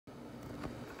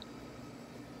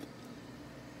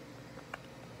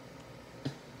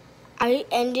I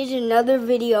ended another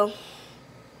video.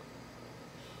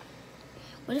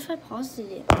 What if I paused it?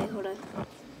 Wait, hold on.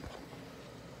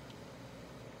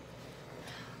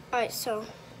 Alright, so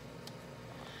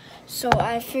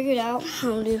I figured out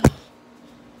how to.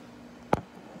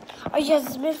 Oh yes,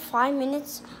 it's been 5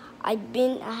 minutes. I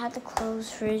had to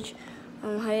close fridge.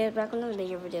 Hi, back on the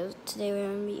video. Today we're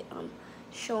gonna be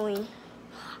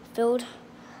filled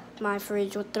my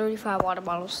fridge with 35 water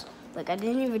bottles. Like, I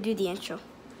didn't even do the intro.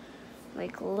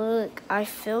 Like, look, I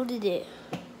filled it.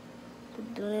 The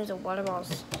billions of water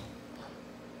bottles.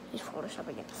 Just Photoshop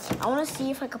again. I want to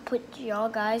see if I could put y'all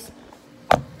guys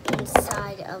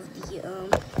inside of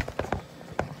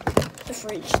the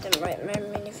fridge, the right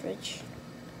mini fridge.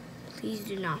 Please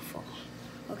do not fall.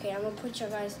 Okay, I'm gonna put y'all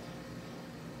guys.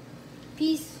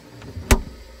 Peace.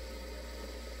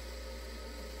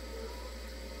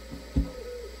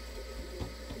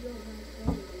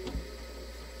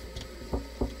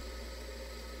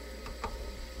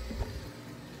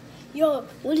 Yo,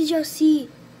 what did y'all see?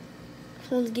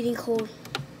 Phone's getting cold.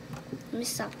 Let me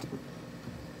stop.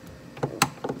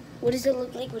 What does it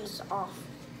look like when it's off?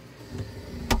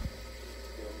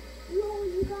 Yo,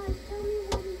 you guys, tell me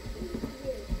what is in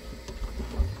here.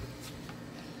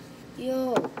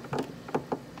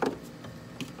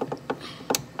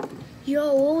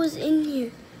 Yo, what was in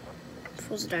here?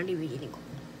 Phone's not even getting cold.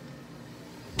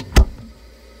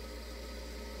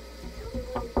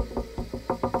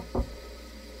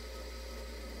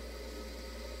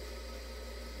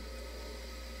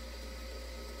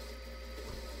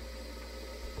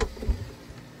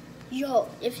 Yo,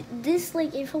 if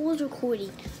I was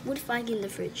recording, what if I get in the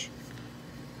fridge?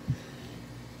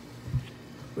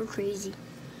 We're crazy.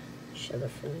 Shut the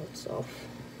fridge off.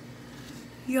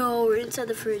 Yo, we're inside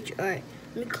the fridge. Alright,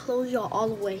 let me close y'all all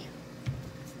the way.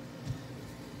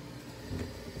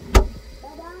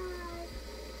 Bye-bye.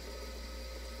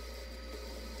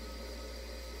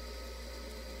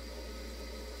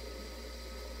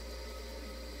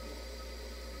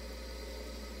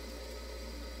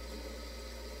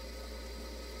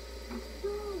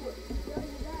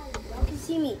 Y'all can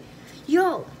see me.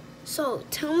 Yo, so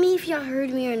tell me if y'all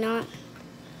heard me or not.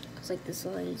 Cause like this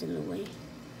line's in the way.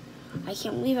 I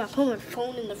can't believe I put my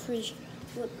phone in the fridge.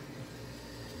 Look.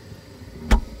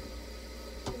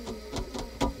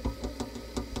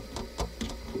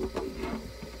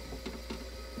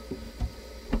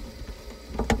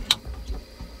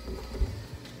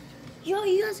 Yo,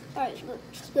 you guys, alright,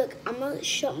 look, I'm gonna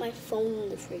shut my phone in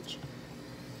the fridge.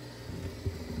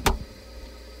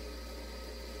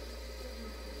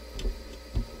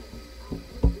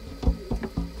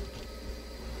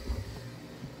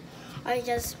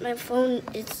 My phone,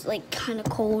 it's like kind of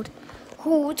cold.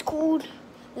 Oh, it's cold.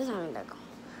 It's not even that cold.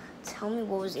 Tell me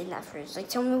what was in that fridge. Like,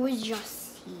 tell me what you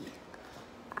just see.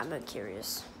 I'm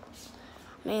curious.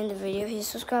 Man, the video, hit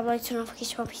subscribe, like, turn on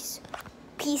notifications.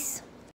 Peace.